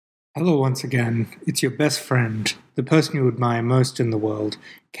Hello once again. It's your best friend, the person you admire most in the world,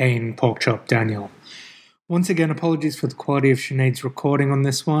 Kane Porkchop Daniel. Once again, apologies for the quality of Sinead's recording on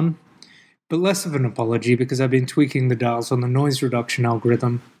this one, but less of an apology because I've been tweaking the dials on the noise reduction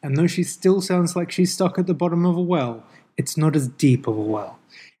algorithm, and though she still sounds like she's stuck at the bottom of a well, it's not as deep of a well.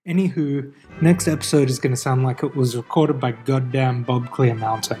 Anywho, next episode is going to sound like it was recorded by goddamn Bob Clear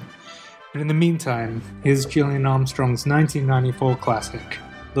Mountain. But in the meantime, here's Gillian Armstrong's 1994 classic,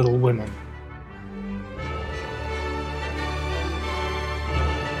 Little Women.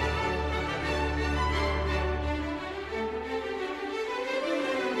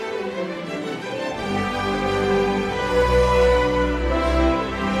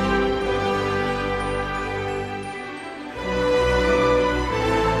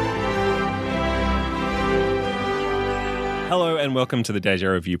 Hello and welcome to the Deja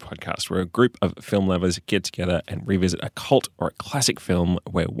Review podcast, where a group of film lovers get together and revisit a cult or a classic film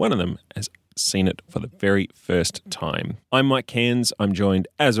where one of them has seen it for the very first time. I'm Mike Cairns. I'm joined,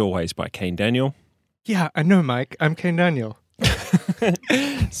 as always, by Kane Daniel. Yeah, I know, Mike. I'm Kane Daniel.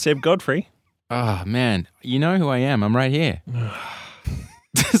 Seb Godfrey. Oh, man. You know who I am. I'm right here.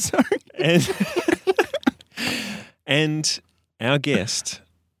 Sorry. And our guest,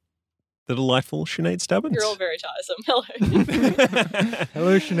 the delightful Sinead Stubbins. You're all very tiresome. Hello.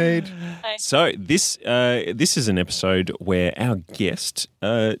 Hello, Sinead. Hi. So this is an episode where our guest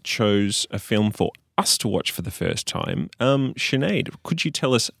chose a film for us to watch for the first time. Sinead, could you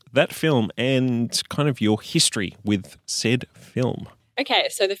tell us that film and kind of your history with said film? Okay,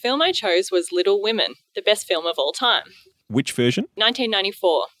 so the film I chose was Little Women, the best film of all time. Which version?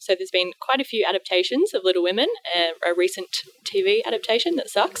 1994. So there's been quite a few adaptations of Little Women, a recent TV adaptation that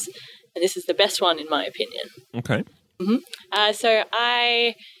sucks, and this is the best one in my opinion. Okay. So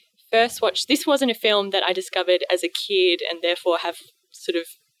I first watched, this wasn't a film that I discovered as a kid and therefore have sort of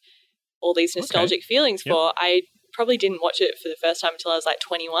all these nostalgic feelings for. I probably didn't watch it for the first time until I was like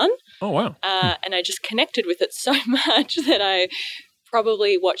 21. Oh, wow. And I just connected with it so much that I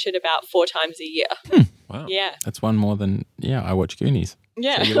probably watch it about 4 times a year. Wow. Yeah. That's one more than, I watch Goonies.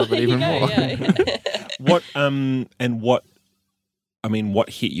 Yeah. So you love it even There you more. go, yeah. What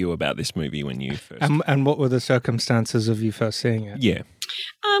hit you about this movie when you first... And what were the circumstances of you first seeing it? yeah.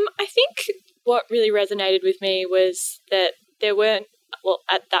 I think what really resonated with me was that there weren't, well,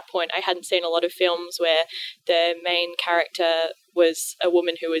 at that point, I hadn't seen a lot of films where the main character was a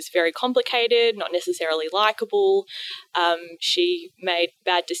woman who was very complicated, not necessarily likable. She made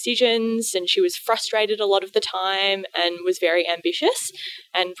bad decisions and she was frustrated a lot of the time and was very ambitious.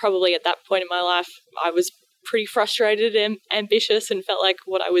 And probably at that point in my life, I was pretty frustrated and ambitious and felt like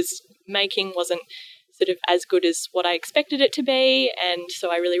what I was making wasn't sort of as good as what I expected it to be. And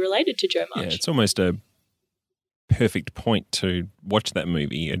so I really related to Jo March. Yeah, it's almost a perfect point to watch that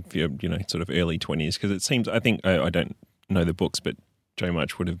movie at your, sort of early 20s, because it seems, I think, I don't know the books, but Jo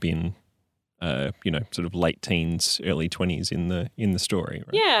March would have been, sort of late teens, early 20s in the story,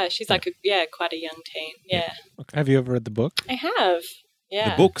 right? Yeah, she's like, quite a young teen. Yeah. Okay. Have you ever read the book? I have.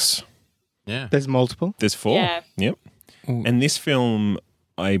 Yeah. The books. Yeah. There's multiple. There's 4. Yeah. Yep. Ooh. And this film,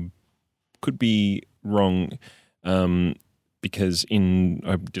 I could be wrong, because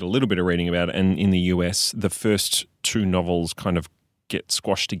I did a little bit of reading about it, and in the US, the first 2 novels kind of get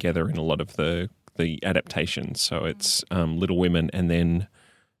squashed together in a lot of the adaptations. So it's Little Women and then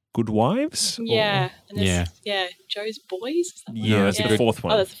Good Wives? Yeah. And Yeah. Joe's Boys? Is that one? Yeah, that's Yeah. the 4th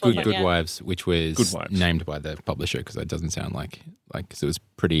one. Oh, that's the fourth one, Good yeah. Wives, which was Good Wives. named by the publisher because it doesn't sound like cause it was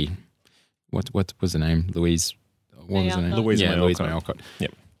pretty. What was the name? Louise. What was the name? May Louise May Louise May Alcott. Alcott.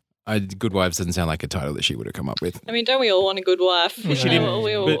 Yep. Good Wives doesn't sound like a title that she would have come up with. I mean, don't we all want a good wife? Well, she didn't,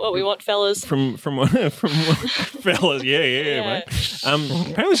 What we want, fellas. From fellas, yeah, mate.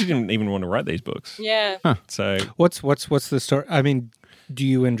 Apparently she didn't even want to write these books. Yeah. So What's the story? I mean, do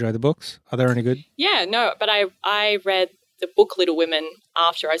you enjoy the books? Are there any good? Yeah, no, but I read the book Little Women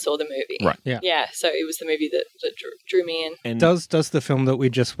after I saw the movie. Right. Yeah. Yeah, so it was the movie that drew me in. and Does the film that we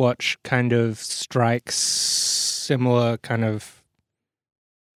just watched kind of strike similar kind of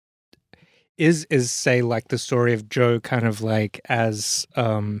is say like the story of Jo kind of like as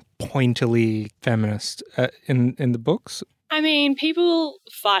pointily feminist in the books? I mean, people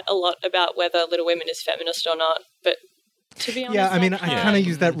fight a lot about whether Little Women is feminist or not, but to be honest, Yeah, I mean, I kind of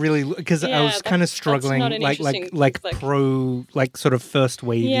use that really because I Yeah, was kind of that's struggling, not an like interesting- pro, like sort of first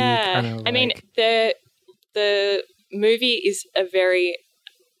wavy. Yeah, kind of, I mean, like- the movie is a very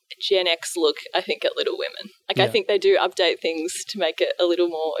Gen X look, I think, at Little Women. Like, I Yeah. think they do update things to make it a little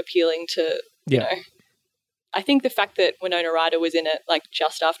more appealing to, you know. I think the fact that Winona Ryder was in it, like,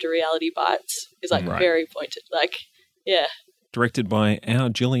 just after Reality Bites is, like, Right. very pointed. Like, yeah. directed by our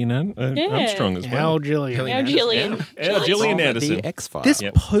Gillian Armstrong as well. Hal Gillian. Our Gillian. Our Gillian The Anderson. X-Files. This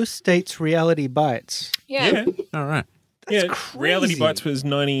Yep. postdates Reality Bites. Yeah. All right. Yeah, crazy. Reality Bites was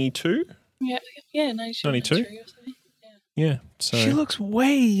 92. Yeah. 92. 92? 93 or something. Yeah, so She looks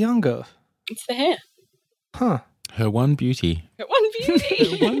way younger. It's the hair. Huh. Her one beauty.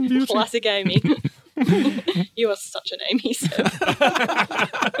 One beauty. Classic Amy. You are such an Amy, sir.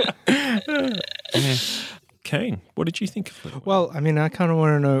 Kane, what did you think of it? Well, I mean, I kind of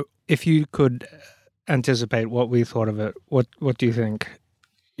want to know if you could anticipate what we thought of it. What do you think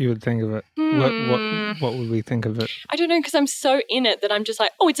you would think of it? What would we think of it? I don't know, because I'm so in it that I'm just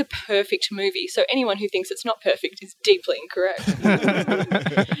like, oh, it's a perfect movie. So anyone who thinks it's not perfect is deeply incorrect.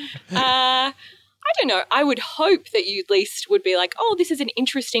 I don't know. I would hope that you at least would be like, oh, this is an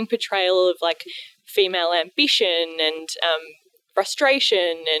interesting portrayal of like female ambition and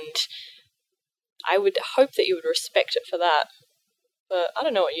frustration, and I would hope that you would respect it for that. But I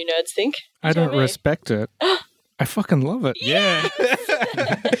don't know what you nerds think. I You tell don't me. respect it. I fucking love it. Yeah,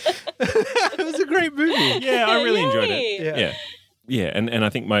 It was a great movie. yeah, I really enjoyed Yay. it. Yeah, and I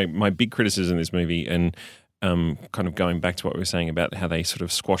think my big criticism of this movie, and kind of going back to what we were saying about how they sort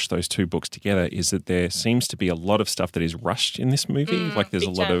of squash those two books together, is that there seems to be a lot of stuff that is rushed in this movie. Like there's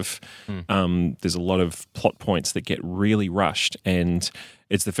a big lot of plot points that get really rushed, and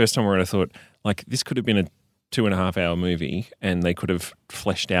it's the first time where I thought, like, this could have been a 2.5 hour movie, and they could have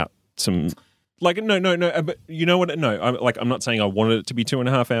fleshed out some. Like no, but you know what? No, I'm not saying I wanted it to be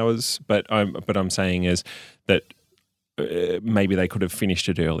 2.5 hours, but I'm saying is that maybe they could have finished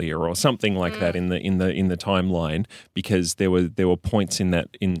it earlier or something like that in the timeline, because there were points in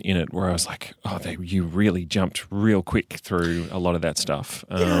it where I was like, oh, you really jumped real quick through a lot of that stuff.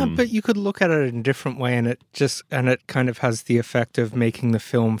 Yeah, but you could look at it in a different way, and it kind of has the effect of making the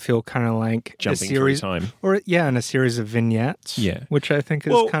film feel kind of like jumping a series, through time. and a series of vignettes. Yeah. which I think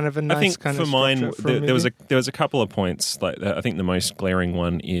is kind of a nice I think kind for of mine, structure for a there was movie. a couple of points. Like I think the most glaring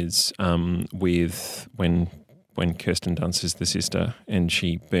one is with when Kirsten Dunst is the sister and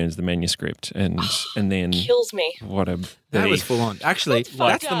she burns the manuscript, and then Kills me. what a That was full on. Actually, That's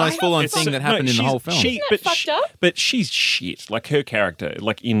that's fucked the up. most full on It's- thing that happened in the whole film. Isn't that fucked up? But she's shit. Like her character,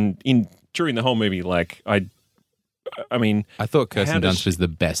 like in during the whole movie, like I mean, I thought How Kirsten does Dunst was the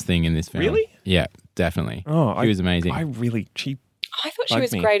best thing in this film. Really? Yeah, definitely. oh, She was amazing. I thought she Like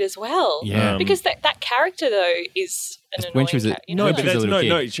was me. great as well. Yeah. Because that character though is an When she was annoying a- No, When but she was a that's, little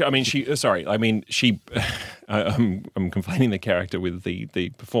no. kid. I mean, she. Sorry, I mean, she. I'm conflating the character with the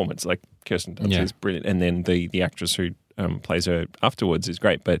performance. Like Kirsten Dunst Yeah. is brilliant, and then the actress who plays her afterwards is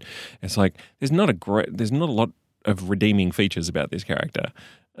great. But it's like there's not a lot of redeeming features about this character,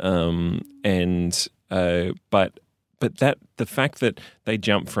 but the fact that they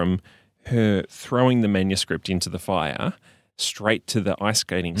jump from her throwing the manuscript into the fire straight to the ice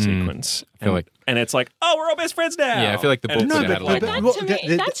skating sequence, feel like- and it's like, oh, we're all best friends now. Yeah, I feel like the book And would it's have had a like- lot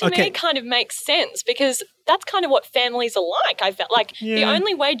But that to me kind of makes sense, because that's kind of what families are like. I felt like the Yeah.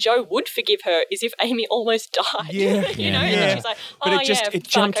 only way Joe would forgive her is if Amy almost died. Yeah. you know, and Yeah. then she's like, But oh it just yeah, it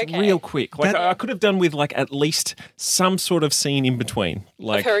jumped fuck, okay. real quick. Like That- I could have done with like at least some sort of scene in between,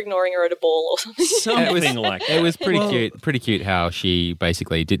 like Of her ignoring her at a ball or something. something like that. It was pretty cute how she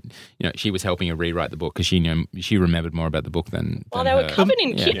basically did, she was helping her rewrite the book because she remembered more about the book than Well, they were her. covered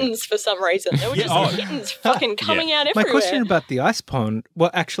in Yeah. kittens for some reason. There were just Oh. kittens fucking coming out My everywhere. question about the ice pond.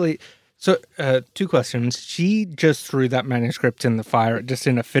 Well, actually, so two questions. She just threw that manuscript in the fire, just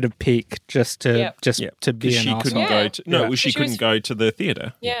in a fit of pique, just to Yep. to be 'Cause an she asshole. couldn't Yeah. go to no, Yeah. well, she She was- couldn't go to the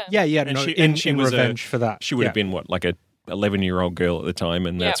theater. yeah. Yeah, And no, she- in and she was revenge for that. She would have been what, like a 11-year-old girl at the time,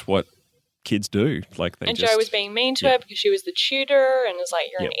 and that's what kids do. Like they And just Joe was being mean to Yeah. her because she was the tutor and was like,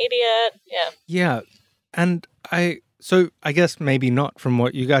 you're an idiot. Yeah. Yeah, and I guess maybe not from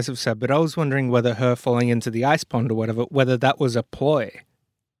what you guys have said, but I was wondering whether her falling into the ice pond or whatever, whether that was a ploy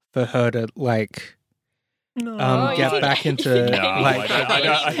for her to like no. Oh, you get think- back into No, like.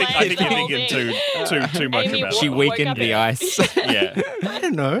 I think you're thinking too much Amy about She it. woke weakened up the and- ice. Yeah. I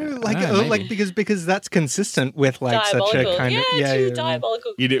don't know, like Ah, like maybe. because that's consistent with like such Diabolical. a kind of she's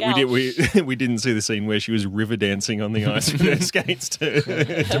diabolical. You did, gal. we didn't see the scene where she was river dancing on the ice with her skates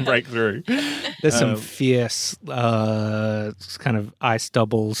to break through. There's some fierce kind of ice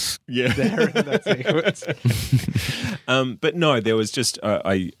doubles Yeah. there in that sequence. But no, there was just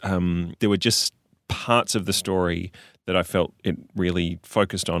there were just parts of the story that I felt it really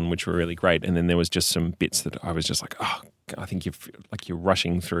focused on, which were really great, and then there was just some bits that I was just like, oh, I think you're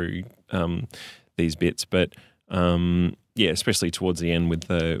rushing through these bits, but yeah, especially towards the end with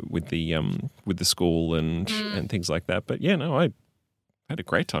the school and things like that. But yeah, no, I had a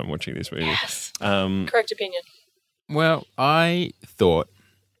great time watching this movie. Yes. Um, Correct opinion. Well, I thought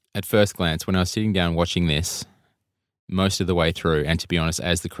at first glance when I was sitting down watching this most of the way through, and to be honest,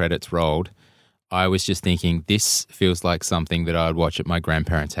 as the credits rolled, I was just thinking this feels like something that I'd watch at my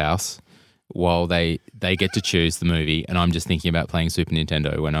grandparents' house while they get to choose the movie, and I'm just thinking about playing Super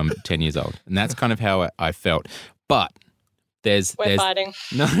Nintendo when I'm 10 years old. And that's kind of how I felt. But there's fighting.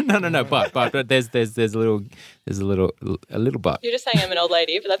 No. But there's a little but. You're just saying I'm an old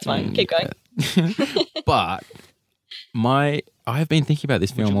lady, but that's fine. Keep going. But I've been thinking about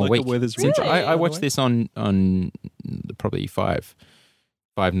this film all week. Since I watched this on probably 6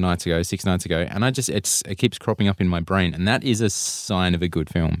 nights ago, and it keeps cropping up in my brain, and that is a sign of a good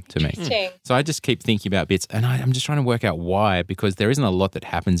film to me. Interesting. So I just keep thinking about bits, and I'm just trying to work out why, because there isn't a lot that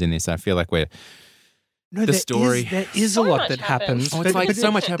happens in this. I feel like there is So a lot much that happens. happens. Oh, it's like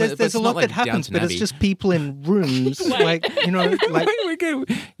so much happens. but There's it's a not lot like that happens, Downton but it's Abbey. just people in rooms, Wait.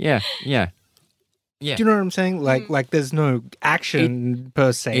 Yeah. Do you know what I'm saying? Like there's no action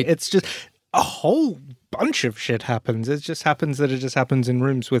per se. It's just a whole bunch of shit happens. It just happens that it just happens in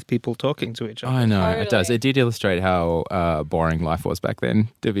rooms with people talking to each other. I know, Totally. it does. It did illustrate how boring life was back then,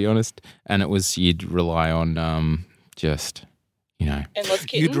 to be honest. And it was, you'd rely on just, Endless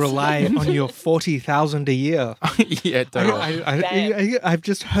kittens. You'd rely on your 40,000 a year. yeah, totally. I've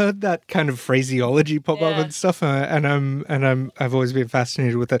just heard that kind of phraseology pop up Yeah. and stuff, I've always been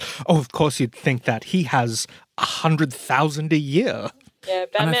fascinated with it. Oh, of course you'd think that he has 100,000 a year. Yeah, And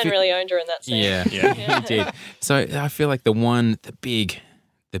I Batman feel- really owned her in that scene. Yeah, he did. So I feel like the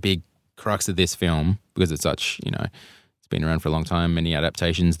big crux of this film, because it's such, it's been around for a long time, many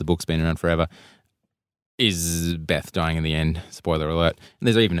adaptations, the book's been around forever, is Beth dying in the end. Spoiler alert. And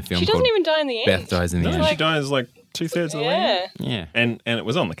there's even a film She doesn't called even die in the end. Beth Dies in the No, End. she dies like 2/3 of the way. Yeah. Yeah. And it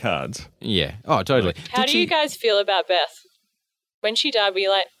was on the cards. Yeah. Oh, totally. How do you guys feel about Beth? When she died, were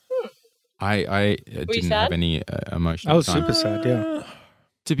you like, I didn't sad? have any emotion. I was at the time. super sad, yeah.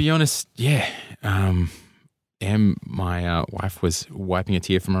 To be honest, yeah. My wife was wiping a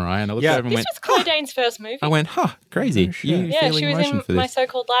tear from her eye, and I looked Yeah. at her and this went, was Claire Danes' first movie. I went, crazy. Oh, shit. You Yeah, feeling she was emotion in for My this?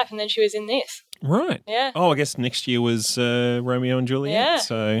 So-Called Life, and then she was in this. Right. Yeah. Oh, I guess next year was Romeo and Juliet. Yeah.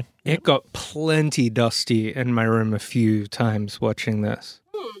 So It got plenty dusty in my room a few times watching this.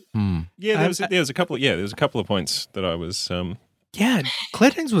 yeah, there was a couple. Yeah, there was a couple of points that I was. Yeah,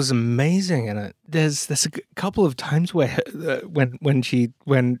 Claire Danes was amazing in it. There's couple of times where when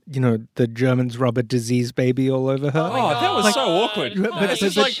the Germans rub a disease baby all over her. Oh my that was God. so awkward. But- It's but-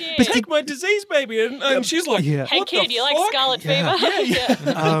 just like, but- take my disease, baby, and she's like, Yeah. Hey what kid, the you like fuck? scarlet Yeah.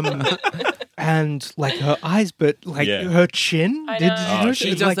 fever? And like her eyes, but like Yeah. her chin. I Did know. you Oh, notice she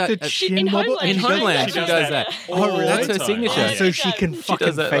it? does like that the at- chin In wobble? Homeland, In she does Homeland, that. she does that. Oh, really? That's her All the time. signature. Oh, yeah. So she can She fucking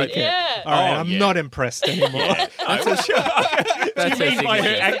does that, fake like- it. Yeah. All right, Oh, I'm yeah. not impressed anymore. I was sure. That's Do you her mean by her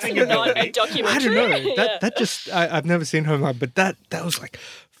signature. acting Not ability? a I documentary. don't know. Yeah. That just I've never seen Homeland, but that was like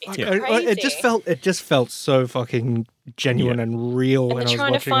fuck, It's it just felt so fucking genuine and real And when I they're was trying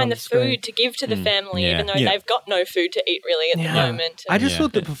to watching on find the screen. food to give to the family, Yeah. even though Yeah. they've got no food to eat really at the moment. I just Yeah.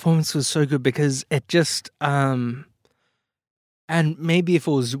 thought the performance was so good because it just and maybe if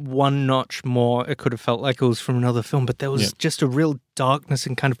it was one notch more, it could have felt like it was from another film, but there was Yeah. just a real darkness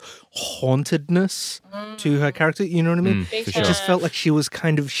and kind of hauntedness to her character. You know what I mean? Big for It sure. just felt like she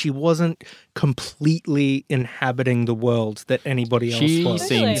wasn't completely inhabiting the world that anybody else She was.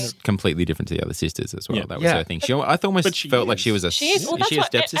 Totally. seems completely different to the other sisters as well. Yeah. That was Yeah. her thing. I almost But she felt like is. she was a She is. Well, is that's she a what,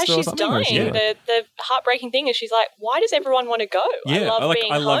 as stepsister or she's something? Or is she dying, a- the heartbreaking thing is she's like, why does everyone want to go? Yeah, I love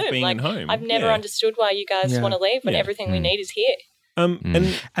being I love home. being like, at home. I've never Yeah. understood why you guys Yeah. want to leave when Yeah. everything we need is here.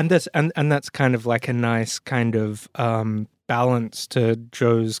 And that's kind of like a nice kind of balance to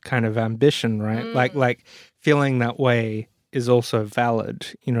Joe's kind of ambition, right? Like feeling that way is also valid.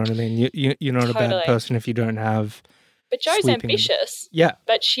 You know what I mean? You're not a bad Totally. person if you don't have. But Joe's Sleeping. ambitious, Yeah,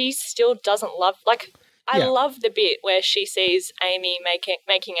 but she still doesn't love. Like, I Yeah. love the bit where she sees Amy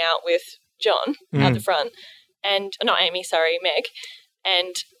making out with John out the front, and not Amy, sorry, Meg,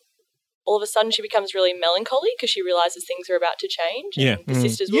 and all of a sudden she becomes really melancholy because she realizes things are about to change. Yeah. And the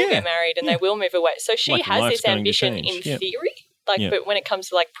sisters will Yeah. get married and they will move away. So she Like has life's this going to ambition in change. Yeah. theory, like, Yeah. but when it comes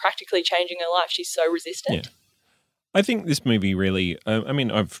to like practically changing her life, she's so resistant. I think this movie really. I mean,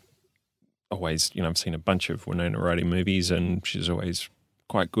 I've always, I've seen a bunch of Winona Ryder movies, and she's always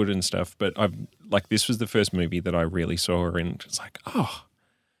quite good and stuff. But this was the first movie that I really saw her in. It's like, oh,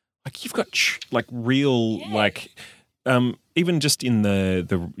 like you've got like real like. Even just in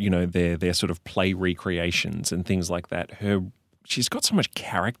the their sort of play recreations and things like that, she's got so much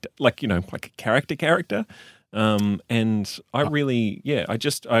character, like a character. And I really, I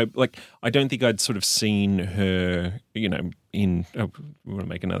don't think I'd sort of seen her, in, we want to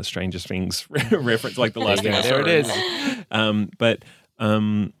make another Stranger Things reference, like the last thing I saw. There it is.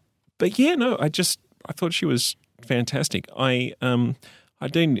 But yeah, no, I thought she was fantastic. I've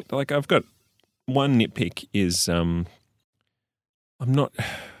got one nitpick is, I'm not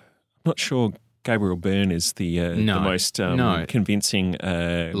sure Gabriel Byrne is the most convincing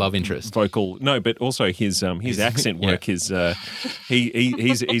love interest vocal. No, but also his accent work is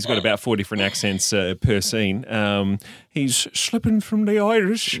he's got about 4 different accents per scene. He's slipping from the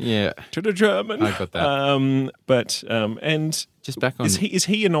Irish to the German. I got that. And just back on, is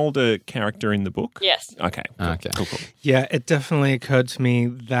he an older character in the book? Yes. Okay. Cool. Yeah, it definitely occurred to me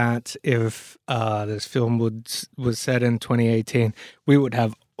that if this film was set in 2018, we would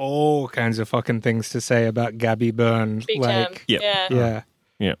have all kinds of fucking things to say about Gabby Byrne. Big time.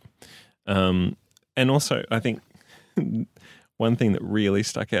 Yeah. And also, I think one thing that really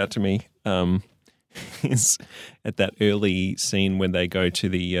stuck out to me is at that early scene when they go to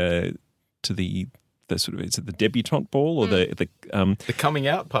the sort of, is it the debutante ball or the coming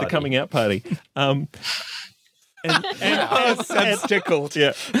out party? The coming out party. That's tickled.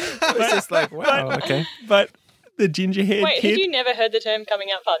 Yeah. It's just like, wow, okay. But the ginger-haired Wait, kid. had you never heard the term coming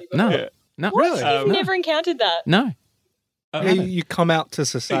out party before? No. Yeah. No. What? Really? You've never encountered that? No. You come out to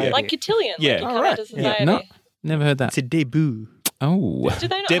society. Like cotillion? Yeah. Like you come out to society? No. Never heard that. It's a debut. Oh. Do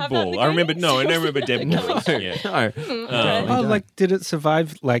they not Dead have that in ball. the I remember. Goonies? No, I don't remember dead ball. Coming- Yeah. No. Oh, like, did it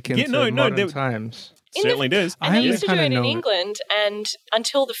survive, like, into modern times? Certainly does. And they I used to do kinda it in know it. England, and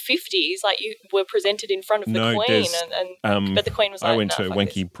until the 50s, like you were presented in front of the No, Queen, there's, but the Queen was like, I went "No, to fuck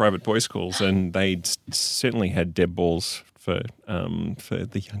wanky this." private boys' schools, and they certainly had dead balls for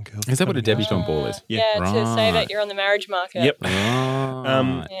the young girls. Is that what a debutante ball is? Yeah, to say Right. that you're on the marriage market. Yep.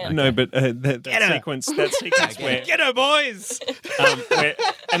 Right. Yeah. No, but that sequence where Get her, boys! where,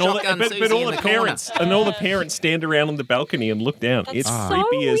 and all the, Shotgun but Susie all in the the parents corner. and all the parents stand around on the balcony and look down. That's It's so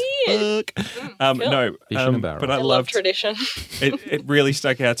creepy as weird. fuck. Cool. No, Fish in a barrel. but I I love loved tradition. it. Really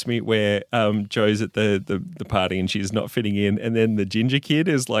stuck out to me where Joe's at the party and she's not fitting in, and then the ginger kid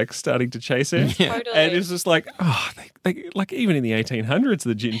is like starting to chase her, Totally. and it's just like, they like even in the 1800s,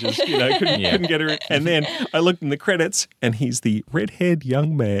 the gingers, couldn't get her in. And then I looked in the credits, and he's the red-haired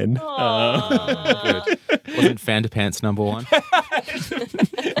young man. Aw. Good. Wasn't Fanderpants number one?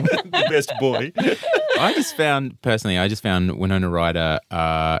 The best boy. I just found Winona Ryder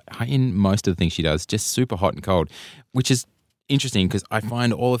in most of the things she does just super hot and cold, which is interesting because I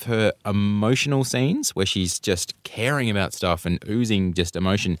find all of her emotional scenes where she's just caring about stuff and oozing just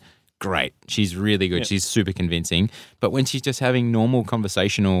emotion, great. She's really good. Yeah. She's super convincing. But when she's just having normal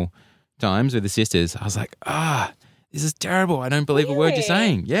conversational times with the sisters, I was like, this is terrible. I don't believe a word you're Really?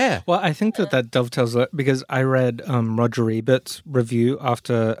 saying. Yeah. Well, I think that dovetails because I read Roger Ebert's review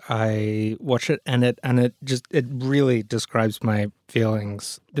after I watched it, and it really describes my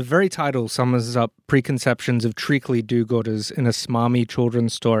feelings. The very title sums up preconceptions of treacly do-gooders in a smarmy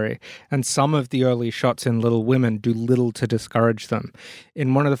children's story, and some of the early shots in Little Women do little to discourage them.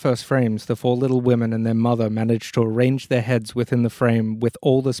 In one of the first frames, the 4 little women and their mother manage to arrange their heads within the frame with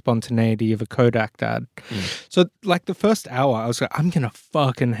all the spontaneity of a Kodak ad. So, like the first hour, I was like, I'm gonna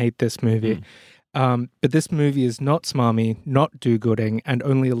fucking hate this movie. But this movie is not smarmy, not do-gooding, and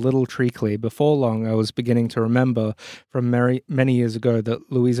only a little treacly. Before long, I was beginning to remember from many years ago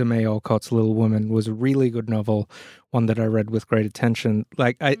that Louisa May Alcott's Little Women was a really good novel, one that I read with great attention.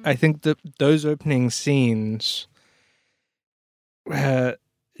 Like, I think that those opening scenes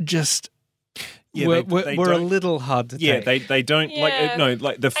just Yeah, were they a don't- little hard to Yeah, take. they don't Yeah,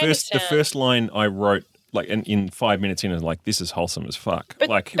 like the understand. first line I wrote like in 5 minutes in, and like, this is wholesome as fuck. But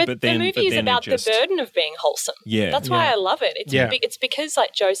But the movie is about just, the burden of being wholesome. Yeah, That's why I love it. It's Yeah. it's because,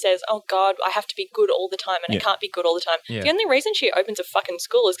 like Joe says, oh God, I have to be good all the time, and Yeah. I can't be good all the time. Yeah. The only reason she opens a fucking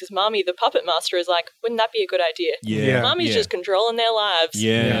school is because Marmee, the puppet master, is like, wouldn't that be a good idea? yeah, Mommy's yeah. just controlling their lives.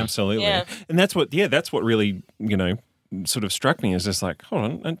 Yeah, Yeah. absolutely. Yeah. And that's what really, sort of struck me, is just like, hold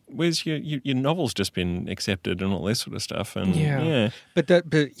on, and where's your novel's just been accepted and all this sort of stuff. And Yeah. But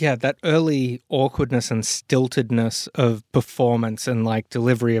that early awkwardness and stiltedness of performance and like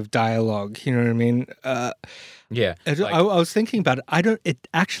delivery of dialogue, you know what I mean? Yeah. I was thinking about it. I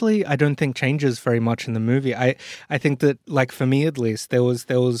don't think changes very much in the movie. I think that, like, for me at least, there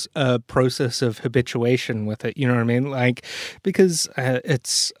was a process of habituation with it. You know what I mean? Like, because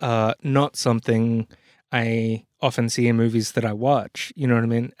it's not something I often see in movies that I watch. You know what I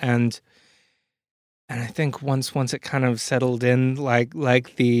mean? And I think once it kind of settled in, like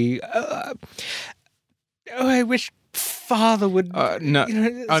the I wish father would. No, you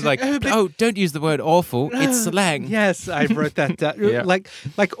know, I was like, oh, don't use the word awful. It's slang. Yes, I wrote that down. Yeah. Like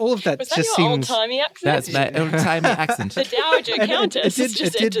all of that Was that just your seems. old-timey accent? That's my old-timey accent. The Dowager Countess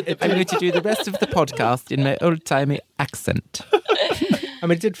just entered the I'm room. going to do the rest of the podcast in my old-timey accent. I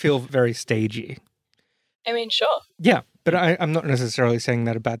mean, it did feel very stagey. I mean, sure. Yeah, but I'm not necessarily saying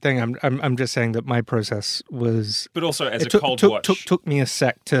that a bad thing. I'm just saying that my process was. But also as It a cold watch. took me a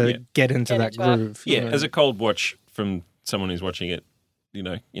sec to Yeah. get into Get that into it. groove. Yeah, you know. as a cold watch from someone who's watching it, you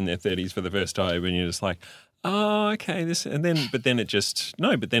know, in their 30s for the first time, and you're just like, oh, okay, this, and then, but then it just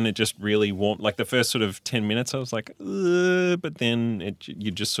really warmed. Like the first sort of 10 minutes, I was like, but then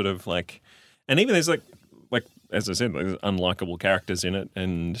you just sort of like, and even there's like as I said, there's unlikable characters in it,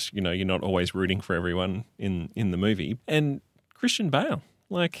 and you know, you're not always rooting for everyone in the movie. And Christian Bale,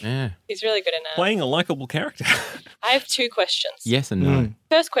 like Yeah. He's really good in it. playing a likable character. I have two questions. Yes and no. Mm.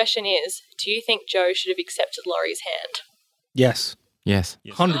 First question is, do you think Joe should have accepted Laurie's hand? Yes, Yes.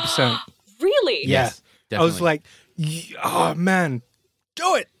 100%. Really? Yeah. Yes, I was definitely. like, oh man,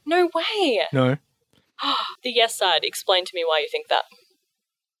 do it. No way. No, The yes side. Explain to me why you think that.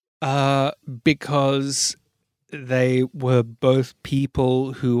 because they were both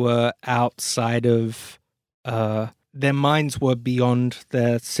people who were outside of. Their minds were beyond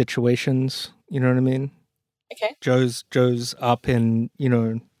their situations. You know what I mean? Okay. Joe's up in, you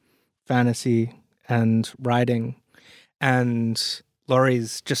know, fantasy and writing, and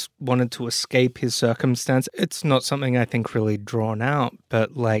Laurie's just wanted to escape his circumstance. It's not something I think really drawn out,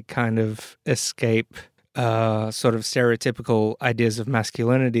 but like kind of escape sort of stereotypical ideas of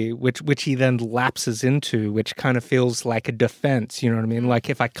masculinity, which he then lapses into, which kind of feels like a defense, you know what I mean? Like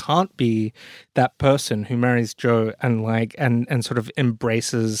if I can't be that person who marries Joe and like and sort of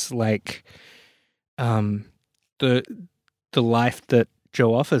embraces like the life that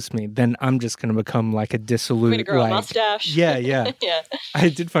Joe offers me, then I'm just going to become like a I'm dissolute, going to grow like a mustache. yeah. yeah. I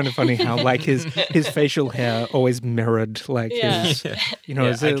did find it funny how like his facial hair always mirrored like Yeah. his, you know,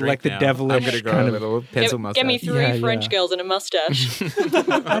 Yeah, is I it drink like the now. devilish I'm going to grow kind a of. little pencil Get, mustache. get me three Yeah, French yeah. girls and a mustache.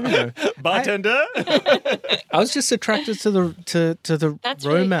 I don't know. Bartender. I was just attracted to the That's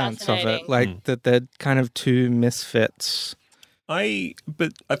really romance of it, fascinating. like that they're kind of two misfits.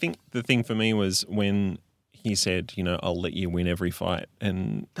 But I think the thing for me was when he said, you know, I'll let you win every fight,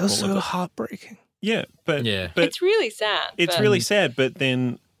 and That was all of so it. heartbreaking. Yeah, but Yeah. but It's really sad. it's but- really sad. But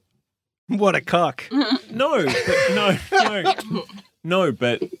then What a cock! no,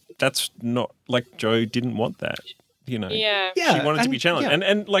 but that's not like Joe didn't want that. You know, Yeah. Yeah, she wanted to and- be challenged, yeah.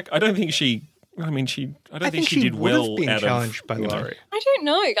 and like I don't think she. I mean, I don't think she did would have well been out challenged of by you know, Laurie. I don't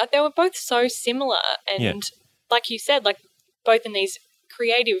know. They were both so similar, and Yeah. like you said, like both in these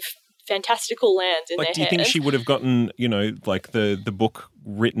creative, fantastical lands in Like, their do you head. think she would have gotten, you know, like the book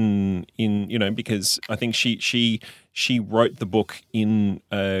written in, you know, because I think she wrote the book in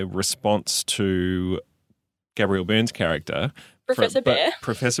a response to Gabriel Byrne's character, Professor Bear?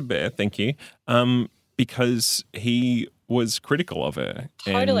 Professor Bear, thank you, because he was critical of her,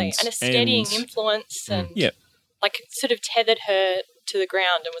 Totally, and a steadying and- influence, and Yeah. like sort of tethered her to the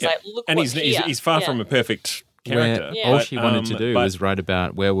ground, and was Yeah. like, "Look and what's he's here." he's far Yeah. from a perfect Where character. Yeah. all but, she wanted to do but- was write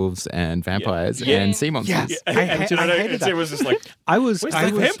about werewolves and vampires Yeah. and sea monsters. Yes. Yeah, I and, ha- you know, I hated that. it was just like, I was where's I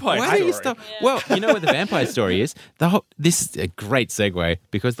the was vampire Why do you story? stop? Yeah. Well, you know what the vampire story is? This is a great segue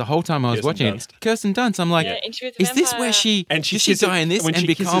because the whole time I was Kirsten watching Dunst. it, Kirsten Dunst, I'm like, Yeah, Interview with the is this Vampire. where she And she does she kisses- die in this when and she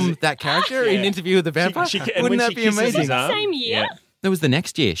kisses- become that character in Yeah. Interview with the Vampire? and Wouldn't when that she be kisses his amazing? arm- Same year? That was the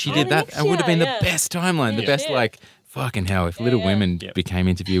next year. She Oh, did the that. next It would have been year, the yeah. best timeline, the Yeah. best Yeah. like fucking hell if Yeah, Little yeah. Women Yeah. became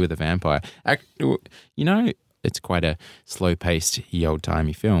Interview with a Vampire. You know, it's quite a slow-paced,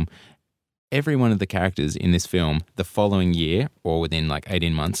 old-timey film. Every one of the characters in this film, the following year or within like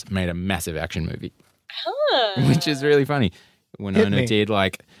 18 months, made a massive action movie, Huh. which is really funny. Winona me. did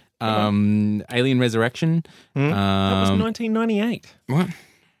like Alien Resurrection. Hmm? That was 1998. What?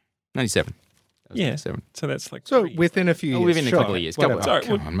 97. That was Yeah. 97. So that's like so 3 years. within a few years. Within a sure, couple of years. whatever. Sorry,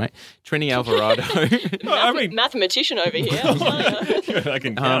 Come on, mate. Trini Alvarado. I mean, Mathematician over here. I'll tell you. I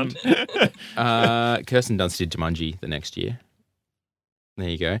can count. Kirsten Dunst did Jumanji the next year. There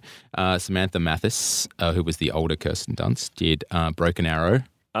you go. Samantha Mathis, who was the older Kirsten Dunst, did Broken Arrow.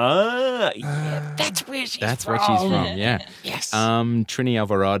 Yeah. That's where she's from. Yeah. Yes. Trini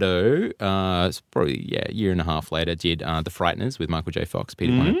Alvarado, it's probably a year and a half later, did The Frighteners with Michael J. Fox,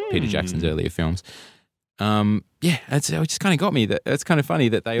 one of Peter Jackson's earlier films. It just kind of got me. It's kind of funny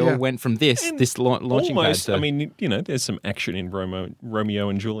that they all Yeah. went from this And launching pad Almost. to, I mean, you know, there's some action in Romeo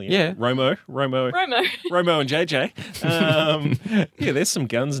and Juliet. Yeah. Romo Romo. and JJ. Yeah, there's some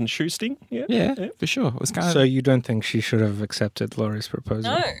guns and shooting. Yeah. yeah, for sure. It was kind of So you don't think she should have accepted Laurie's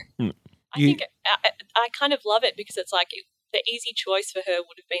proposal? No. Hmm. I You- think I kind of love it because it's like the easy choice for her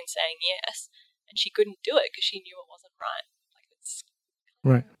would have been saying yes, and she couldn't do it because she knew it wasn't right. Like it's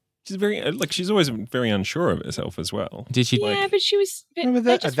Right. She's very she's always very unsure of herself as well. Did she? yeah, but she was. But No, but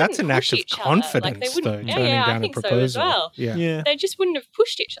they just that's wouldn't an act push of each other. confidence, Like, they though, wouldn't. turning Yeah, down I a think proposal. so as well. Yeah. Yeah. They just wouldn't have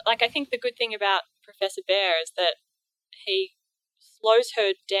pushed each. Like I think the good thing about Professor Bear is that he slows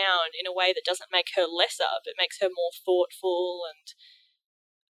her down in a way that doesn't make her lesser, but makes her more thoughtful. And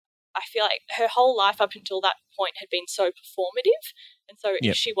I feel like her whole life up until that point had been so performative, and so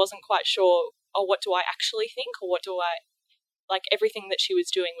Yep. she wasn't quite sure. Oh, what do I actually think, or what do I? Like everything that she was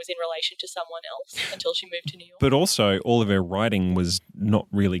doing was in relation to someone else until she moved to New York. But also, all of her writing was not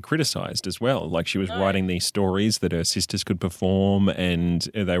really criticised as well. Like she was No. writing these stories that her sisters could perform, and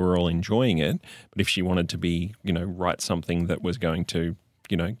they were all enjoying it. But if she wanted to be, write something that was going to,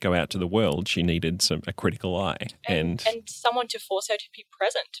 go out to the world, she needed a critical eye and someone to force her to be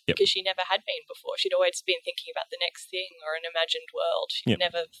present Yep. because she never had been before. She'd always been thinking about the next thing or an imagined world. She Yep.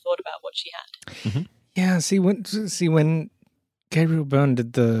 never thought about what she had. Yeah, see when Gabriel Byrne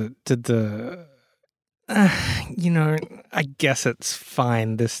did the I guess it's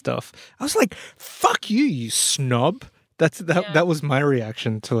fine, this stuff. I was like, fuck you, you snob. Yeah. That was my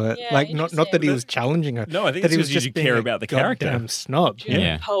reaction to it. Yeah, like not that he interesting. was challenging her. No, I think that it's he was because just you being care a about the character. goddamn snob.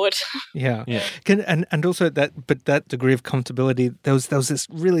 Yeah. Poet. Yeah. Yeah. And also that degree of comfortability, there was this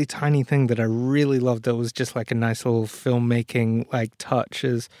really tiny thing that I really loved that was just like a nice little filmmaking like touch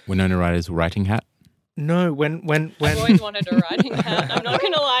is Winona Ryder's writing hat. no when I've always wanted a writing hat. I'm not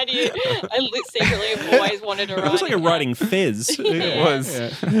going to lie to you. I secretly have always wanted a writing It was like a hat. writing fez. Yeah. It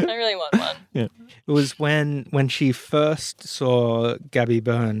was. I really want one. it was when she first saw Gabby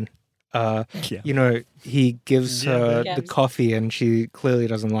Byrne, Yeah. he gives her Yeah. the coffee and she clearly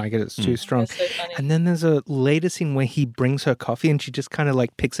doesn't like it, it's too strong. That's so funny. And then there's a later scene where he brings her coffee and she just kind of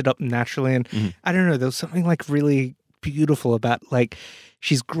like picks it up naturally. And I don't know, there was something like really beautiful about like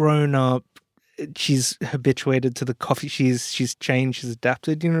she's grown up, she's habituated to the coffee, she's changed, she's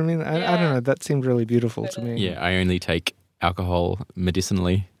adapted. You know what I mean? I Yeah. don't know. That seemed really beautiful to me. Yeah, I only take alcohol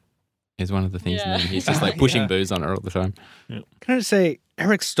medicinally is one of the things. Yeah. And then he's just like pushing Yeah. booze on her all the time. Can I just say,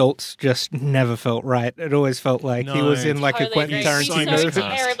 Eric Stoltz just never felt right. It always felt like he No, was in like a Totally Quentin agree. so Tarantino. He's so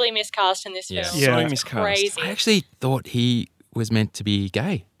miscast. terribly miscast in this Yeah. film. Yeah. So It's miscast. crazy. I actually thought he was meant to be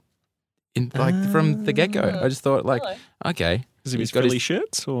gay. From the get go. I just thought like, Really? okay. Is it he's his got frilly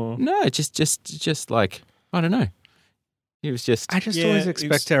shirts or? No, just like, I don't know. He was just I just Yeah, always it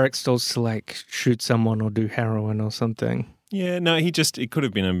expect was- Eric Stoltz to like shoot someone or do heroin or something. Yeah, no, it could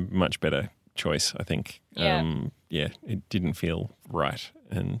have been a much better choice, I think. Yeah. It didn't feel right.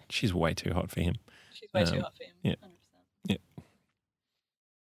 And she's way too hot for him. She's way too hot for him. yeah. 100%. Yeah.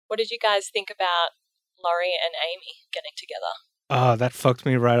 What did you guys think about Laurie and Amy getting together? Oh, that fucked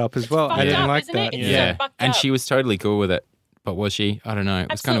me right up as well. I fucked didn't up, like isn't it? that. It's yeah. so fucked And up. she was totally cool with it. But was she? I don't know.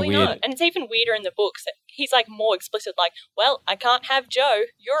 It was kind of Absolutely weird. not. And it's even weirder in the books. That he's like more explicit, like, well, I can't have Joe.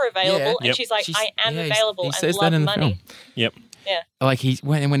 You're available. Yeah. And Yep. she's like, She's- I am yeah, available he and says love that in the money. film. Yep. Like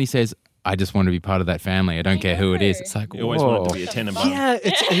when he says, I just want to be part of that family. I don't care who it is. It's like, You always wanted to whoa. be a What the Tenenbaum.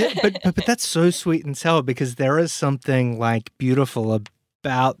 fuck? Yeah, but that's so sweet and sour because there is something like beautiful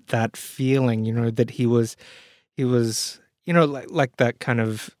about that feeling, that he was, like that kind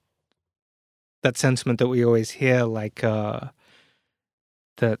of that sentiment that we always hear, like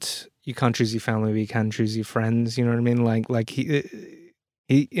that you can't choose your family, but you can choose your friends. You know what I mean? Like he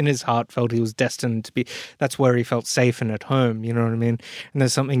in his heart felt he was destined to be. That's where he felt safe and at home. You know what I mean? And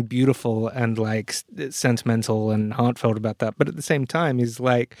there's something beautiful and like sentimental and heartfelt about that. But at the same time, he's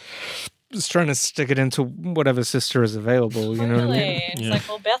like just trying to stick it into whatever sister is available. You know what I mean? Totally. It's Yeah. like,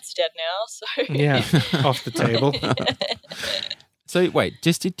 well, Beth's dead now, so. Yeah, off the table. So wait,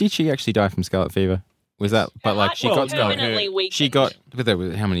 did she actually die from scarlet fever? Was that? But like she Well, got scarlet. permanently weakened. She got. But that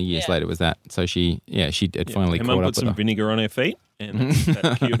was, how many years Yeah. later was that? So she had finally Her caught mum up put with some her. vinegar on her feet and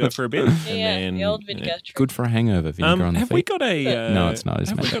that cured her for a bit. Yeah, and then, the old vinegar. trick. Good for a hangover. Vinegar on the have feet. we got a? No, it's not,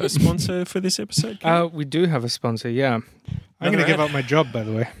 isn't Have we it? got a sponsor for this episode? Kate? We do have a sponsor. Yeah, I'm Another going to give ad? up my job, by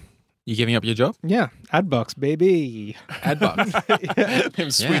the way. You giving up your job? Yeah, Adbox, baby. Adbox.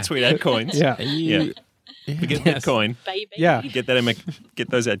 Them sweet, Yeah. sweet ad coins. Yeah. Are you? You get that coin. Baby. Yeah. Get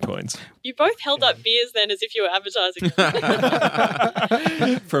those ad coins You both held up beers then as if you were advertising.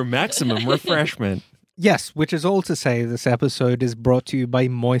 for maximum refreshment. Yes, which is all to say this episode is brought to you by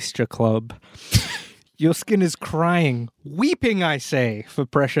Moisture Club. Your skin is crying, weeping, I say, for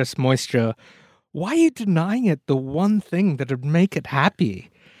precious moisture. Why are you denying it the one thing that would make it happy?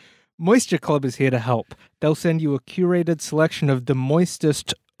 Moisture Club is here to help. They'll send you a curated selection of the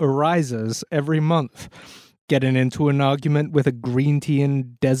moistest arisers every month. Getting into an argument with a green tea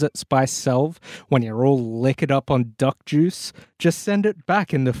and desert spice salve when you're all liquored up on duck juice? Just send it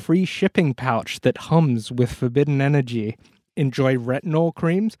back in the free shipping pouch that hums with forbidden energy. Enjoy retinol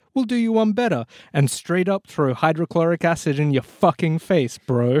creams? We'll do you one better and straight up throw hydrochloric acid in your fucking face,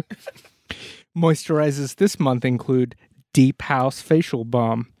 bro. Moisturizers this month include Deep House Facial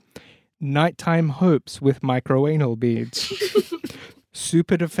Balm, Nighttime Hopes with microanal beads,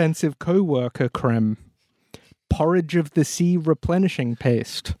 Super Defensive Coworker Creme, Porridge of the Sea Replenishing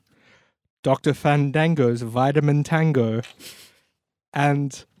Paste, Dr. Fandango's Vitamin Tango,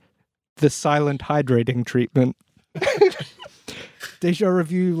 and the Silent Hydrating Treatment. Deja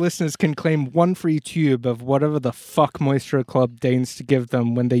Review listeners can claim one free tube of whatever the fuck Moisture Club deigns to give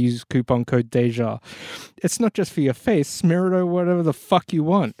them when they use coupon code Deja. It's not just for your face, smear it over whatever the fuck you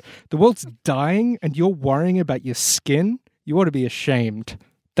want. The world's dying and you're worrying about your skin? You ought to be ashamed.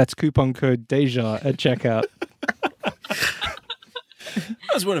 That's coupon code Deja at checkout.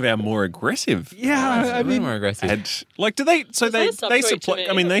 That was one of our more aggressive. Yeah, I mean, more aggressive. ads. Like, do they? So There's they a subtweet supply. to me.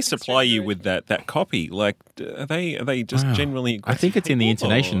 I mean, they It's supply you extremely with that copy. Like, are they just Wow. generally? I Aggressive think it's in the people,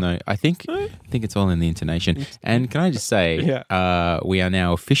 intonation, or- though. I think it's all in the intonation. And can I just say, we are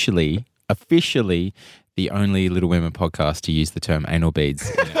now officially the only Little Women podcast to use the term anal beads.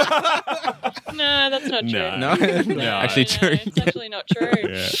 in it. No, that's not true. No. No, actually true. It's actually not true.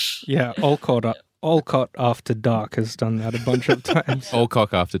 Yeah. yeah, Olcott After Dark has done that a bunch of times. All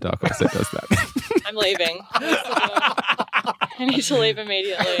cock after dark also does that. I'm leaving. I need to leave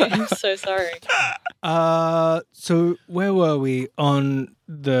immediately. I'm so sorry. So where were we on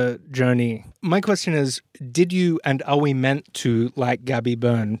the journey? My question is, did you and are we meant to like Gabby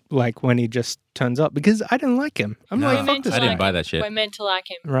Byrne, like when he just turns up? Because I didn't like him. I'm No. like, We're fuck meant this to I didn't guy. buy that shit. We're meant to like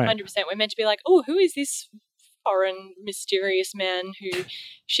him. Right. 100%. We're meant to be like, oh, who is this foreign, mysterious man who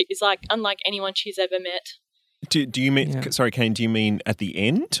she is like unlike anyone she's ever met? Do you mean? Yeah. Sorry, Kane. Do you mean at the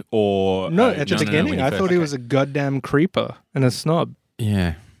end or No, at the no, no, beginning, when he I first- thought he okay. was a goddamn creeper and a snob.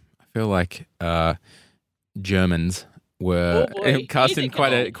 Yeah. I feel like Germans were Oh, boy. cast Here in it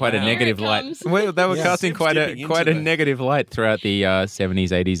quite a comes. negative Here it light. comes. Well, they were Yeah. cast in Seems quite a dipping quite into a the- negative light throughout the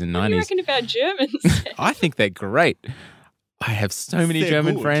 70s, 80s, and What do you 90s. reckon about Germans? I think they're great. I have so many They're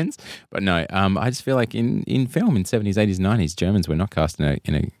German good. friends, but no, I just feel like in film in 70s, 80s, 90s, Germans were not cast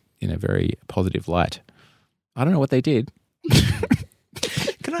in a very positive light. I don't know what they did.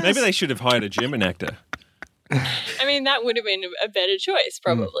 Can I maybe ask- they should have hired a German actor. I mean, that would have been a better choice,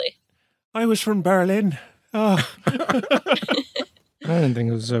 probably. I was from Berlin. Oh, I didn't think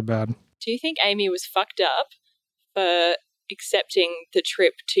it was so bad. Do you think Amy was fucked up for accepting the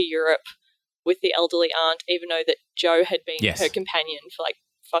trip to Europe with the elderly aunt, even though that Joe had been Yes. her companion for like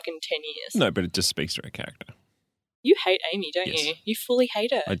fucking 10 years? no, but it just speaks to her character. You hate Amy, don't Yes. you? You fully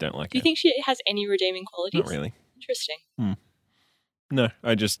hate her. I don't like Do you it. think she has any redeeming qualities? Not really. Interesting. No,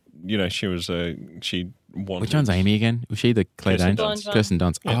 I just she was she wanted. Which one's Amy again? Was she the Claire Kirsten Danes? Dunst. Kirsten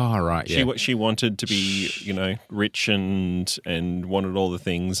Dunst. Yeah. Oh, right. Yeah. She wanted to be, rich and wanted all the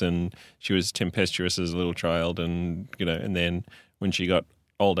things, and she was tempestuous as a little child, and and then when she got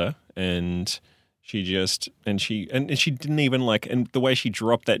older, and she just and she didn't even and the way she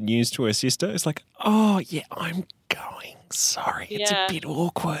dropped that news to her sister, it's like, oh yeah, I'm going. Sorry, it's Yeah. a bit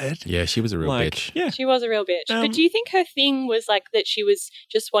awkward. Yeah, she was a real bitch. Yeah, She was a real bitch. Um, but do you think her thing was like that she was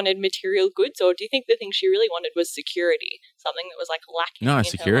just wanted material goods, or do you think the thing she really wanted was security? Something that was like lacking No, in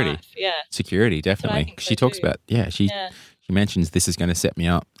security. her life? Yeah. Security, definitely. think so She talks too. about, she Yeah. mentions this is going to set me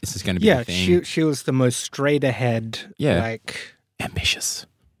up. This is going to be Yeah, the thing. she was the most straight ahead, Yeah. like Ambitious.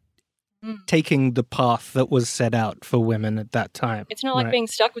 taking the path that was set out for women at that time. It's not like Right. being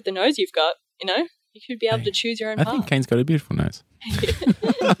stuck with the nose you've got, You should be able to choose your own I path. think Kane's got a beautiful nose.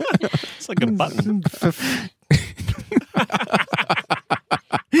 it's like a button.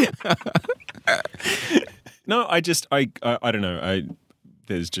 No, I don't know.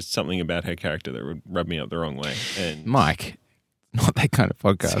 There's just something about her character that would rub me up the wrong way. And Mike, not that kind of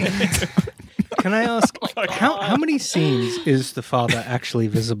podcast. Can I ask, Oh my how God. many scenes is the father actually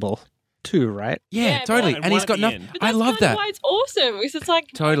visible? 2, right? Yeah, Yeah, totally. but- And he's one got at the nothing. end. But I that's love kind of that. why it's awesome, because it's like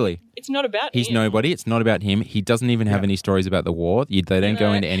Totally. it's not about He's him. nobody. It's not about him. He doesn't even have any stories about the war. They don't go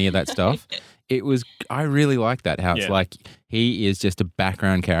No. into any of that stuff. I really like that, how it's Yeah. like he is just a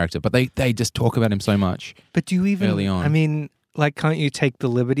background character, but they just talk about him so much. But do you even, Early on. I mean, can't you take the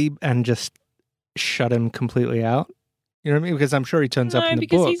liberty and just shut him completely out? You know what I mean? Because I'm sure he turns up No, in the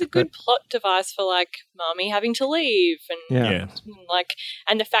because book. he's a good plot device for mommy having to leave, and Yeah. Yeah.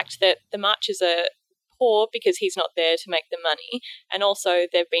 and the fact that the marches are poor because he's not there to make the money, and also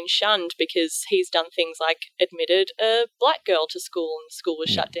they've been shunned because he's done things like admitted a black girl to school and the school was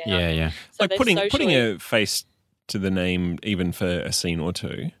shut down. Yeah, yeah. So Like they're putting socially- a face to the name, even for a scene or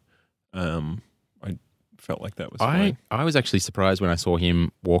two. I felt like that was fine. I was actually surprised when I saw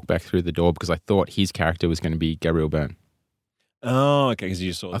him walk back through the door because I thought his character was going to be Gabriel Byrne. Oh, okay, because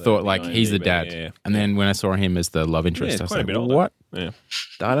you saw. I thought like he's the IMDb, dad, yeah. and then when I saw him as the love interest, Yeah, I was quite a like, bit older. "What? Yeah.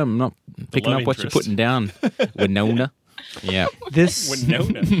 Dad, I'm not picking love up what you're interest. putting down, Winona." Yeah, This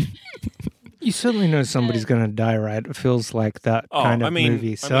Winona. you certainly know somebody's going to die, right? It feels like that kind of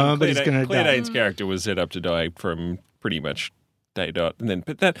movie. Somebody's going to Claire die. Danes' character was set up to die from pretty much day dot, and then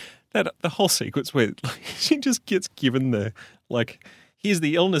but that the whole sequence where like, she just gets given the like, here's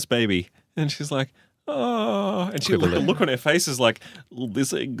the illness baby, and she's like, oh, and she Equivalent. look on her face is like,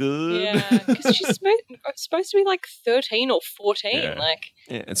 this ain't good. Yeah, because she's supposed to be like 13 or 14. Yeah. Like,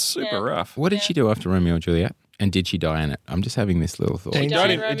 Yeah, it's super Yeah. rough. what did she do after Romeo and Juliet? And did she die in it? I'm just having this little thought. She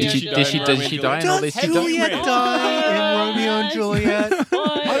died in Romeo Did she? and Did she? Juliet. Did she die in all these? Does Juliet die in Romeo and Juliet?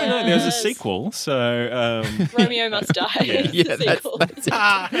 I don't know. There's a Yes. sequel, so Romeo Must Die. Yeah. It's Yeah, the sequel. that's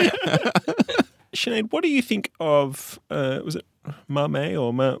it. Sinead, what do you think of was it Mame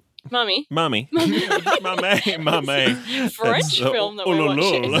or Mummy. Mummy? Mame. French film that we're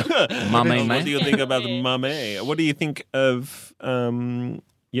watching. Mame. What do you think about Yeah. Mame? What do you think of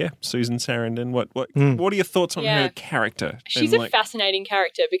Susan Sarandon? What Mm. are your thoughts on Yeah. her character? She's And, a fascinating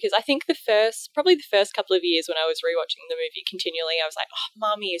character because I think probably the first couple of years when I was rewatching the movie continually, I was like, oh,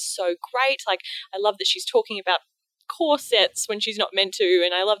 Mummy is so great. Like, I love that she's talking about corsets when she's not meant to,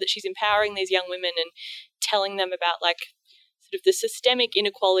 and I love that she's empowering these young women and telling them about like sort of the systemic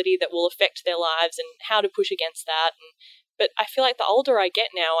inequality that will affect their lives and how to push against that. But I feel like the older I get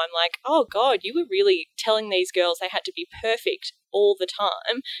now, I'm like, oh God, you were really telling these girls they had to be perfect all the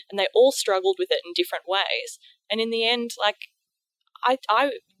time, and they all struggled with it in different ways. And in the end, like,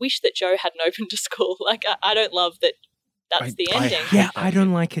 I wish that Jo hadn't opened a school. Like, I don't love that that's the ending. Yeah, I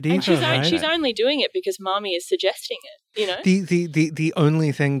don't like it either. And right? she's only doing it because Mommy is suggesting it, you know? The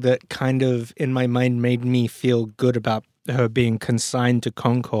only thing that kind of in my mind made me feel good about her being consigned to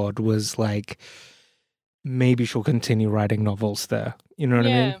Concord was like maybe she'll continue writing novels there. You know what I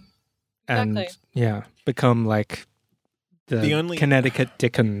mean? And exactly. become like The only- Connecticut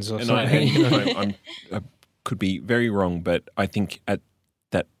Dickens or and something. you know? I could be very wrong, but I think at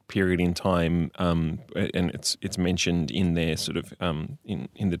that period in time, and it's mentioned in their sort of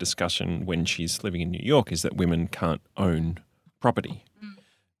in the discussion when she's living in New York, is that women can't own property,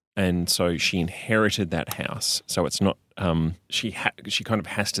 and so she inherited that house. So it's not she kind of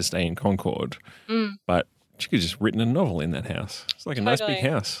has to stay in Concord, but she could have just written a novel in that house. It's like a nice big Totally.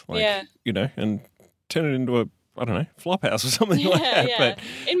 house, like Yeah. you know, and turn it into a I don't know flop house or something like that. Yeah. But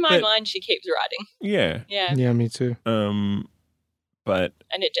In my but- mind, she keeps writing. yeah, Yeah. Yeah, me too. but.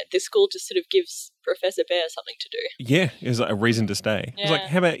 And the school just sort of gives Professor Bear something to do. Yeah, it was like a reason to stay. It was like, Yeah.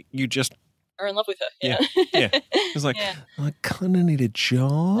 how about you just? Are in love with her. Yeah. Yeah. It was like, Yeah. I kind of need a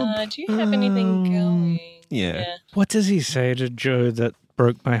job. Do you have anything going? Yeah. What does he say to Joe that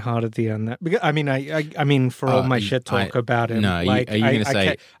broke my heart at the end? That because I mean, for all my shit talk about him, no, like are you gonna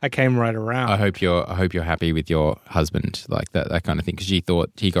say- I came right around. I hope you're happy with your husband, like that kind of thing, because she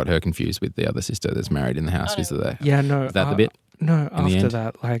thought he got her confused with the other sister that's married in the house. Oh, Is that Yeah, no. is that the bit? No, in the after end?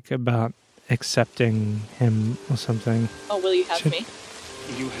 that, like about accepting him or something. Oh, will you have Should- me?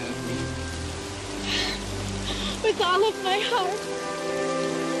 You have me. With all of my heart.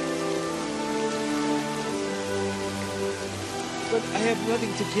 But I have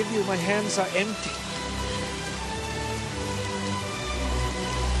nothing to give you. My hands are empty.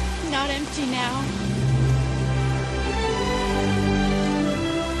 Not empty now.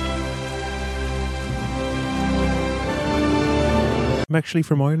 I'm actually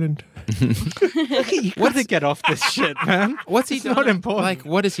from Ireland. You gotta get off this shit, man. What's he It's done? not important. Like,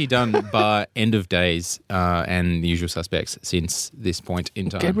 what has he done by End of Days and The Usual Suspects since this point in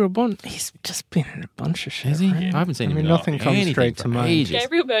time? Gabriel Bond, he's just been in a bunch of shit. Has he? right? I haven't seen I him mean, in nothing comes anything straight for to mind. ages.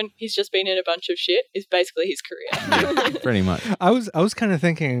 Gabriel Byrne, he's just been in a bunch of shit, is basically his career. Pretty much. I was kind of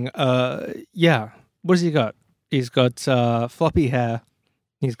thinking, yeah, what has he got? He's got floppy hair.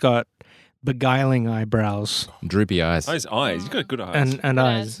 He's got beguiling eyebrows Droopy eyes. Oh, his eyes. He's got good eyes. and Good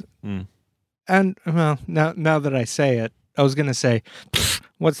eyes. Mm. And well, now that I say it, I was gonna say,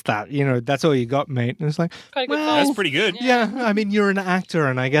 what's that? You know, that's all you got, mate. And it's like, Quite a good Well, voice. That's pretty good. yeah, I mean, you're an actor,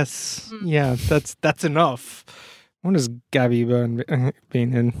 and I guess, Mm. yeah, that's enough. What has Gabby Byrne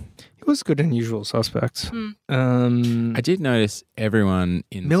been in? He was good in Usual Suspects. Mm. I did notice everyone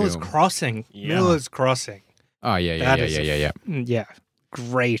in the Miller's film. Crossing. Yeah. Miller's Crossing. Oh yeah, That is a yeah. yeah.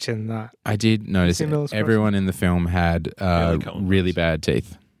 great in that. I did notice see Miller's everyone in the film had Cullen really was. bad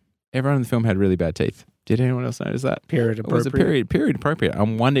teeth. Everyone in the film had really bad teeth. Did anyone else notice that? Period Or was it appropriate. period appropriate? I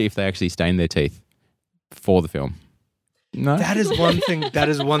wonder if they actually stained their teeth for the film. No, That is one thing. That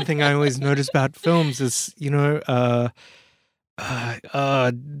is one thing I always notice about films is,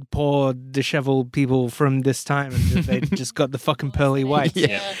 poor disheveled people from this time, and they just got the fucking pearly whites.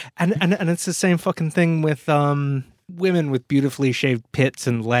 Yeah. And it's the same fucking thing with women with beautifully shaved pits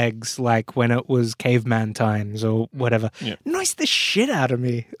and legs, like when it was caveman times or whatever. Yeah. Annoys the shit out of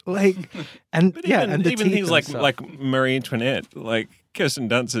me. Like, and But yeah, even, and the even teeth things and like stuff. Marie Antoinette, like Kirsten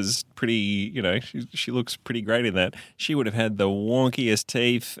Dunst is pretty, she looks pretty great in that. She would have had the wonkiest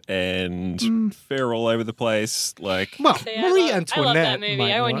teeth and fur all over the place. Like, Well, So, Marie I Antoinette. love that movie.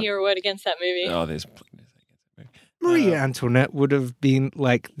 might I won't not. hear a word against that movie. oh, there's Marie Antoinette would have been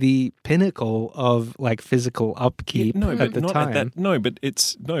like the pinnacle of like physical upkeep no, at but the not time. at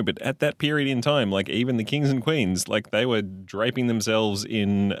that. But at that period in time, like even the kings and queens, like they were draping themselves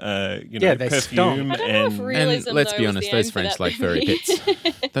in, Yeah, they perfume I don't know if and. realism, and let's though, be was honest, the those aim for French that like furry movie.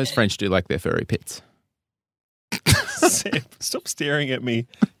 pits. Those French do like their furry pits. Sam, stop staring at me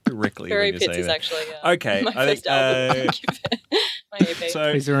directly. Furry when you Pits say is that. actually Okay, my I think, first album. My EP. So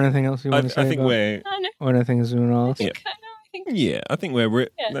Is there anything else you I, want to say? I think about- we're I know. or anything else you want to ask? Yeah. I think Yeah, I think we're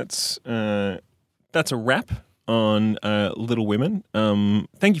Yeah. that's a wrap on Little Women.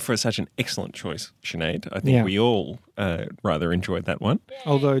 Thank you for such an excellent choice, Sinead. I think Yeah. we all rather enjoyed that one.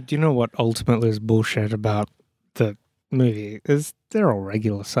 Although, do you know what ultimately is bullshit about the movie? Is they're all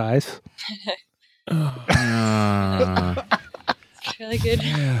regular size. it's really good.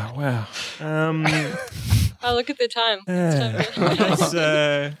 Yeah, wow. Oh, look at the time. It's time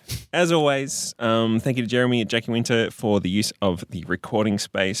to- As always, thank you to Jeremy and Jackie Winter for the use of the recording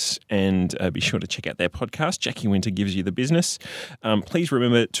space, and be sure to check out their podcast, Jackie Winter Gives You the Business. Please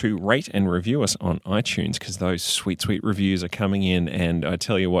remember to rate and review us on iTunes, because those sweet, sweet reviews are coming in, and I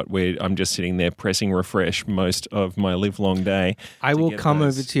tell you what, I'm just sitting there pressing refresh most of my live-long day. I to will get come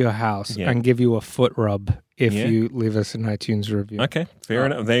those. over to your house Yeah. and give you a foot rub if Yeah. you leave us an iTunes review. Okay, fair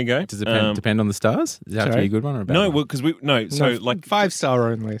enough. There you go. Does it depend on the stars? Does it have to Sorry? be a good one or a bad No, one? well, because like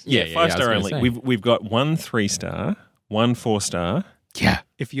 5-star only. yeah, Yeah, 5-star I was only. gonna say. We've got 1 3-star, 1 4-star, Yeah.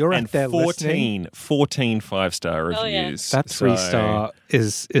 If you're and out there listening, 14 5-star Oh, yeah. reviews. that So, 3-star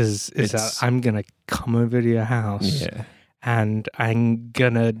is It's- I'm gonna come over to your house Yeah. and I'm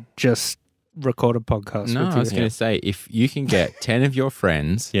gonna just record a podcast No, with I was you. going to say, if you can get 10 of your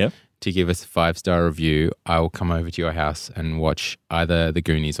friends Yep. to give us a 5-star review, I will come over to your house and watch either The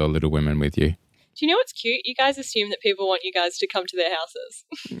Goonies or Little Women with you. Do you know what's cute? You guys assume that people want you guys to come to their houses.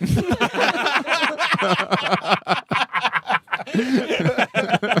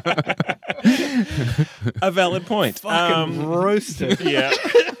 A valid point. Fucking roasted. Yeah.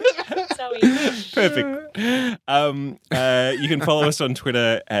 That's how we Perfect. You can follow us on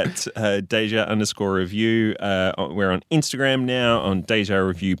Twitter at Deja_review. We're on Instagram now on Deja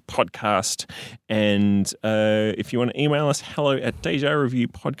Review Podcast. And if you want to email us,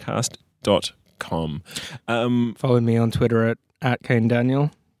 hello@dejareviewpodcast.com. Follow me on Twitter at Kane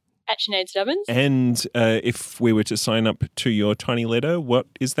Daniel. at Sinead Stubbins. And if we were to sign up to your tiny letter, what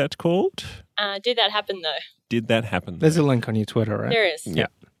is that called? Did that happen though? Did that happen? There's a link on your Twitter, right? There is. Yeah.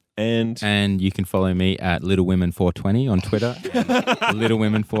 And And you can follow me at Little Women 420 on Twitter, Little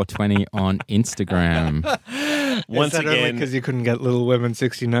Women 420 on Instagram. once again, because you couldn't get Little Women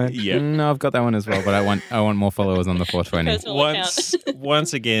 69. yeah. No, I've got that one as well, but I want more followers on the 420. Personal account.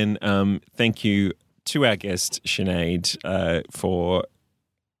 Once again, thank you to our guest Sinead for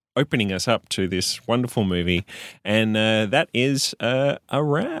opening us up to this wonderful movie, and that is a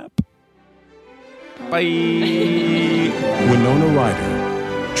wrap. Bye. Winona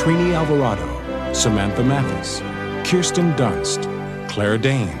Ryder, Trini Alvarado, Samantha Mathis, Kirsten Dunst, Claire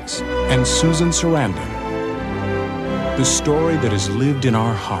Danes, and Susan Sarandon. The story that has lived in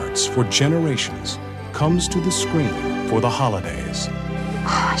our hearts for generations comes to the screen for the holidays.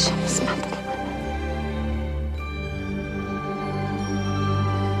 I should have smelled it.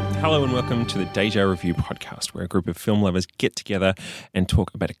 Hello and welcome to the Deja Review Podcast, where a group of film lovers get together and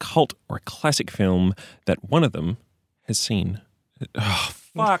talk about a cult or a classic film that one of them has seen. Oh,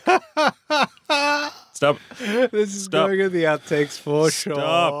 fuck. Stop. This is Stop. going in the outtakes for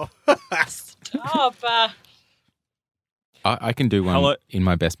Stop. Stop. I can do one Hello. in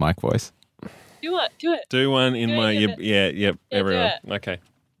my best Mike voice. Do it. Do it. Do one in Do my... it. Yeah, do everyone. it. Okay.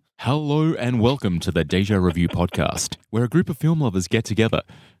 Hello and welcome to the Deja Review Podcast, where a group of film lovers get together.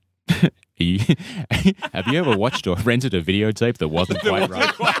 Have you ever watched or rented a videotape that wasn't quite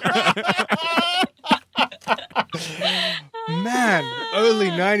right? Man, Only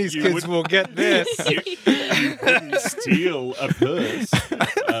 90s You kids would- will get this. You couldn't steal a purse.